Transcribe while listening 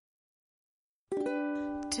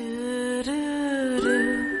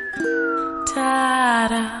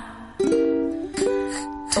Da-da.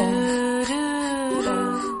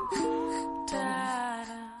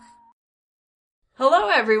 Hello,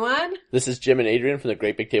 everyone. This is Jim and Adrian from the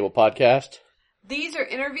Great Big Table Podcast. These are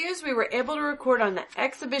interviews we were able to record on the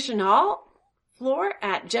exhibition hall floor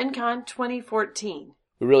at Gen Con 2014.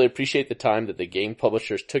 We really appreciate the time that the game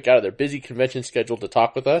publishers took out of their busy convention schedule to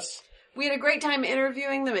talk with us. We had a great time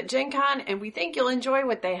interviewing them at Gen Con, and we think you'll enjoy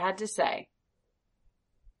what they had to say.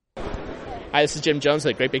 Hi, this is Jim Jones of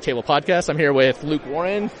the Great Big Table Podcast. I'm here with Luke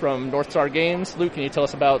Warren from North Star Games. Luke, can you tell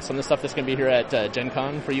us about some of the stuff that's going to be here at Gen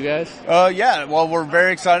Con for you guys? Yeah, well, we're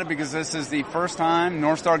very excited because this is the first time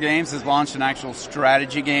North Star Games has launched an actual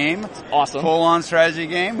strategy game. Awesome. Full-on strategy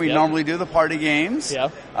game. We Yep. normally do the party games. Yeah.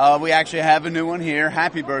 We actually have a new one here,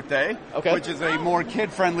 Happy Birthday, Okay. which is a more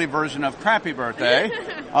kid-friendly version of Crappy Birthday.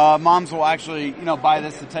 Moms will actually, buy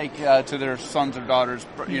this to take to their sons or daughters,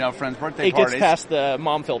 friends' birthday It parties. gets past the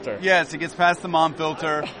mom filter. Yes, it gets past the mom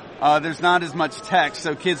filter. There's not as much text,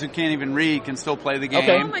 so kids who can't even read can still play the game.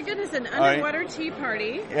 Okay. Oh my goodness, an right. underwater tea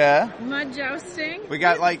party, Yeah. mud jousting. We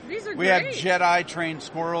got these are we great. have Jedi trained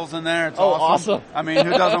squirrels in there. It's Oh, awesome. awesome. I mean,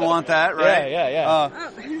 who doesn't want that, right? Yeah.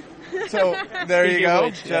 So there you Speaking of go,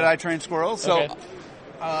 which, yeah. Jedi trained squirrels. So,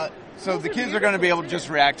 Okay. so the kids are going to be able to just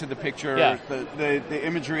react to the picture. Yeah. The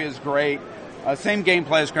imagery is great. Same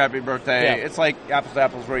gameplay as Crappy Birthday. Yeah. It's like apples to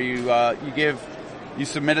apples, where you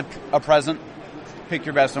submit a present, pick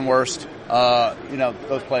your best and worst.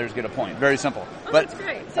 Those players get a point. Very simple. Oh, But that's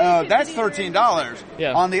great. So you that's can do your- $13.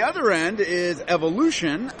 Yeah. On the other end is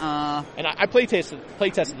Evolution. And I play tested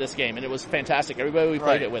this game, and it was fantastic. Everybody we played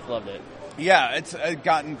Right. it with loved it. Yeah, it's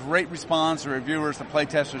gotten great response, the reviewers, the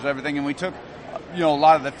playtesters, everything, and we took, a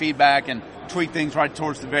lot of the feedback and tweaked things right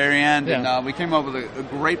towards the very end, Yeah. and we came up with a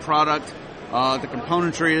great product. The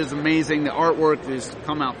componentry is amazing. The artwork has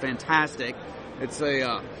come out fantastic. It's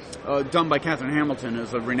done by Catherine Hamilton,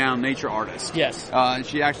 who's a renowned nature artist. Yes. And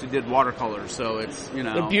she actually did watercolors, so it's,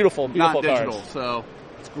 They're beautiful not digital, cards. so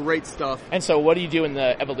it's great stuff. And so what do you do in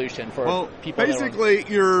the evolution for people? Basically,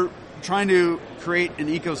 you're trying to create an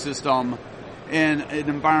ecosystem in an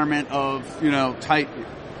environment of, tight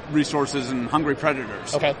resources and hungry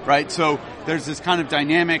predators. Okay. Right? So there's this kind of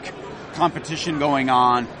dynamic competition going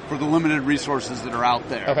on for the limited resources that are out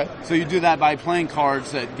there. Okay. So you do that by playing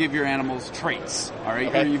cards that give your animals traits. All right.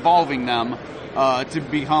 Okay. You're evolving them to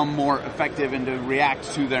become more effective and to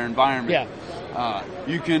react to their environment. Yeah.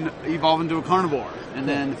 You can evolve into a carnivore, and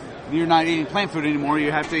then you're not eating plant food anymore.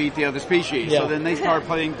 You have to eat the other species. Yeah. So then they start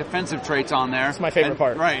putting defensive traits on there. That's my favorite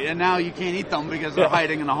part. Right. And now you can't eat them because they're Yeah.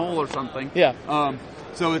 hiding in a hole or something. Yeah.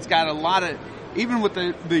 So it's got a lot of, even with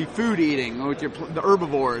the food eating, with the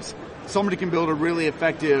herbivores, somebody can build a really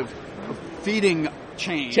effective feeding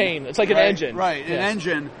chain. It's like an engine. Right. An Yeah.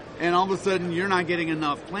 engine. And all of a sudden, you're not getting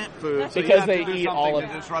enough plant food. So you Because have to they do eat something all of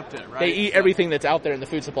to disrupt it, right? They eat So- everything that's out there in the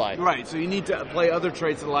food supply. Right, so you need to play other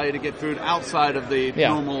traits that allow you to get food outside of the Yeah.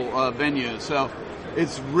 normal venues. So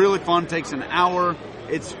it's really fun, takes an hour.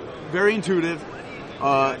 It's very intuitive,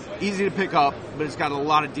 easy to pick up, but it's got a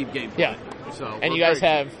lot of deep gameplay. Yeah. So And we're you guys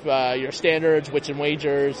very- have your standards, Wits and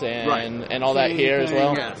Wagers, and Right. and all that Same here as thing,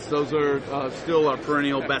 well. Yes, those are still our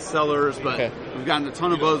perennial bestsellers, but Okay. we've gotten a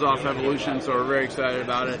ton of buzz off Evolution, so we're very excited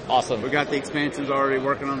about it. Awesome. We got the expansions already,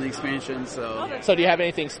 working on the expansions, so... So do you have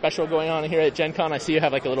anything special going on here at Gen Con? I see you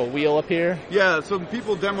have like a little wheel up here. Yeah, so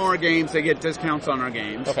people demo our games, they get discounts on our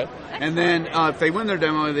games. Okay. And then if they win their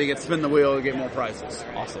demo, they get spin the wheel to get more prizes.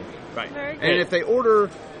 Awesome. Right. Very good. And if they order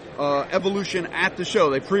Evolution at the show,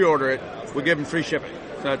 they pre-order it, we give them free shipping.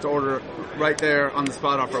 So that's order right there on the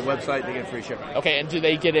spot off our website, they get free shipping. Okay, and do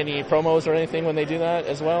they get any promos or anything when they do that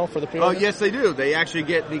as well for the Oh, pre-order? yes, they do. They actually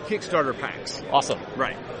get the Kickstarter packs. Awesome.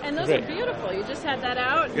 Right. And those Great. are beautiful. You just had that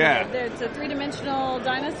out. Yeah. It's a three-dimensional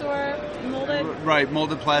dinosaur molded. Right,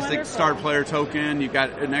 molded plastic Wonderful. star player token. You've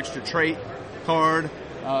got an extra trait card.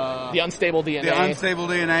 The unstable DNA. The unstable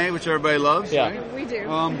DNA, which everybody loves. Yeah. Right? We do.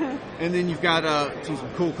 And then you've got some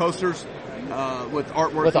cool coasters with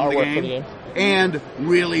artwork With from artwork the for game. the game. And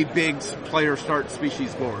really big player start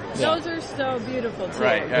species boards. Those are so beautiful too.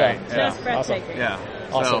 Right, Yeah. Just yeah. breathtaking. Yeah.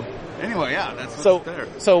 Awesome. So, anyway, yeah, that's what's So, there.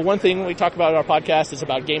 so one thing we talk about in our podcast is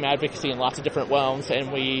about game advocacy in lots of different realms,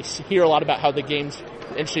 and we hear a lot about how the games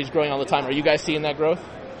industry is growing all the time. Are you guys seeing that growth?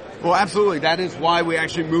 Well, absolutely. That is why we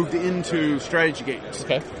actually moved into strategy games.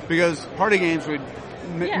 Okay. Because party games, we'd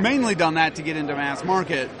Yeah. mainly done that to get into mass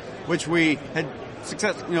market, which we had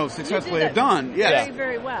successfully You have did done. that Yes. very,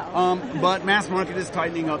 very well. But mass market is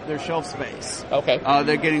tightening up their shelf space. Okay.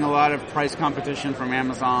 They're getting a lot of price competition from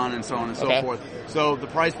Amazon and so on and so Okay. forth. So the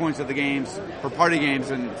price points of the games for party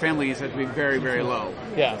games and family games have to be very, very low.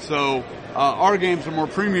 Yeah. So our games are more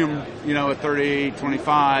premium, at 30,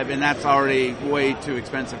 25, and that's already way too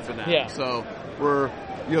expensive for them. Yeah. So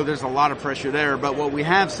there's a lot of pressure there. But what we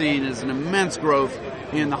have seen is an immense growth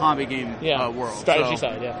in the hobby game world. Strategy So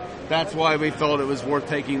side, yeah. that's why we felt it was worth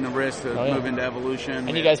taking the risk to move into Evolution.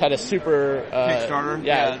 And you guys had a super Kickstarter?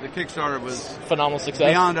 Yeah, The Kickstarter was phenomenal success.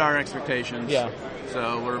 beyond our expectations. Yeah.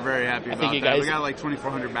 So we're very happy about you that. guys- We got like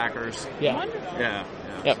 2,400 backers. Yeah. Yeah.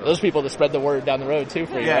 Yeah, those people that spread the word down the road too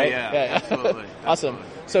for you, Yeah, right? yeah, absolutely. Awesome.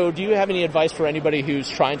 So do you have any advice for anybody who's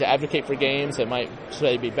trying to advocate for games that might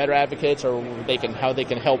say be better advocates, or how they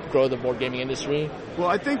can help grow the board gaming industry? Well,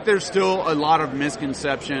 I think there's still a lot of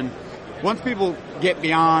misconception. Once people get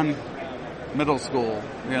beyond middle school,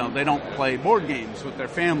 they don't play board games with their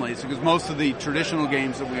families, because most of the traditional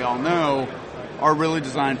games that we all know are really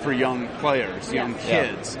designed for young players, young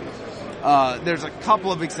kids. There's a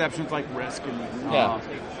couple of exceptions like Risk,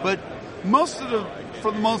 but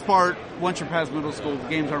for the most part, once you're past middle school, the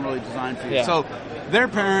games aren't really designed for you. Yeah. So their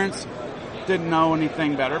parents didn't know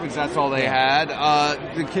anything better because that's all they had.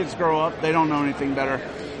 The kids grow up, they don't know anything better.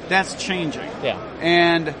 That's changing. Yeah.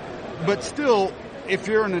 But still, if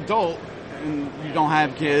you're an adult and you don't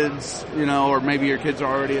have kids, or maybe your kids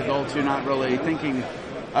are already adults, you're not really thinking,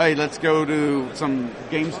 hey, let's go to some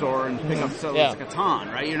game store and pick up Settlers of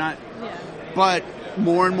Catan, right? You're not. Yeah. But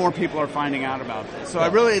more and more people are finding out about this. So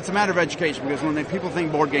it's a matter of education, because when people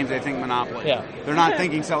think board games, they think Monopoly. Yeah. They're not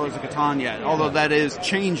thinking Settlers of Catan yet, although that is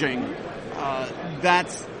changing.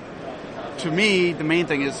 That's, to me, the main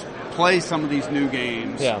thing is play some of these new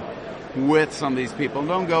games. Yeah. With some of these people.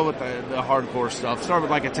 Don't go with the hardcore stuff. Start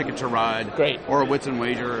with like a Ticket to Ride. Great. Or a Wits and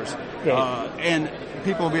Wagers. Great. And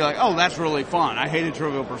people will be like, oh, that's really fun. I hated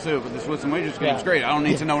Trivial Pursuit, but this Wits and Wagers game is great. I don't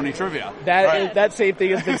need to know any trivia. That same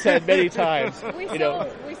thing has been said many times. We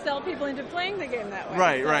sell people into playing the game that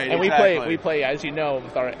way. Right. And exactly. we play, as you know,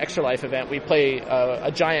 with our Extra Life event, we play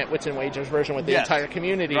a giant Wits and Wagers version with the entire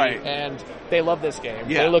community, and they love this game.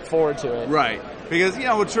 Yeah. They look forward to it. Right. Because,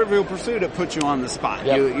 with Trivial Pursuit, it puts you on the spot.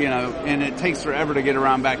 Yep. And it takes forever to get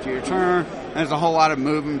around back to your turn. There's a whole lot of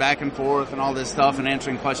moving back and forth and all this stuff and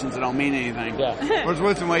answering questions that don't mean anything. Yeah. Whereas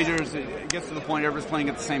Wits and Wagers, it gets to the point everybody's playing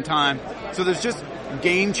at the same time. So there's just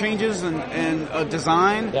game changes and a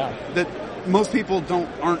design that most people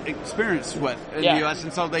aren't experienced with in the U.S.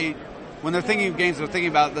 And so when they're thinking of games, they're thinking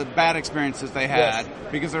about the bad experiences they had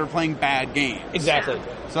because they were playing bad games. Exactly.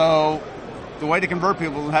 So the way to convert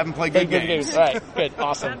people is have them play good games. All right. Good.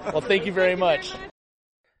 Awesome. Well, thank you very much.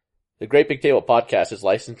 The Great Big Table Podcast is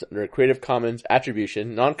licensed under a Creative Commons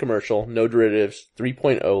Attribution, Non-Commercial, No Derivatives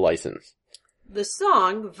 3.0 license. The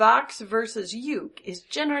song Vox vs. Uke is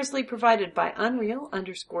generously provided by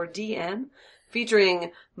Unreal_DM,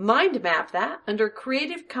 featuring Mind Map That under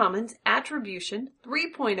Creative Commons Attribution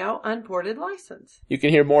 3.0 Unported license. You can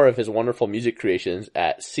hear more of his wonderful music creations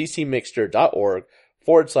at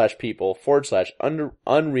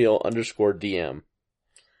ccmixter.org/people/Unreal_DM.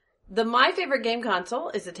 The My Favorite Game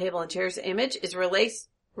Console is a Table and Chairs image is released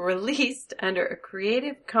under a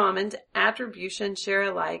Creative Commons Attribution Share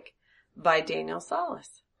Alike by Daniel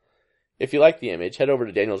Salas. If you like the image, head over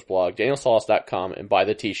to Daniel's blog, danielsalas.com, and buy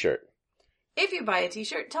the t-shirt. If you buy a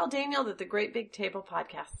t-shirt, tell Daniel that the Great Big Table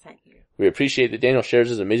Podcast sent you. We appreciate that Daniel shares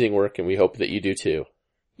his amazing work, and we hope that you do too.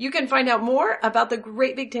 You can find out more about the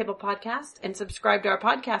Great Big Table Podcast and subscribe to our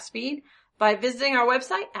podcast feed by visiting our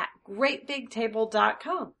website at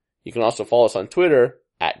greatbigtable.com. You can also follow us on Twitter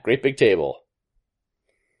at Great Big Table.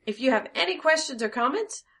 If you have any questions or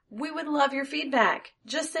comments, we would love your feedback.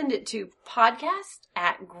 Just send it to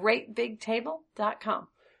podcast@greatbigtable.com.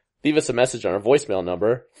 Leave us a message on our voicemail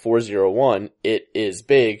number,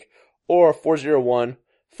 401-IT-IS-BIG, or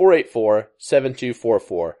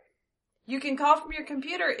 401-484-7244. You can call from your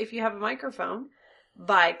computer if you have a microphone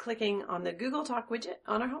by clicking on the Google Talk widget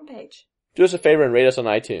on our homepage. Do us a favor and rate us on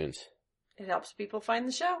iTunes. It helps people find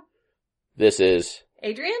the show. This is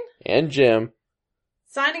Adrian and Jim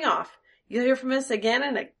signing off. You'll hear from us again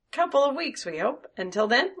in a couple of weeks, we hope. Until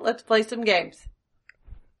then, let's play some games.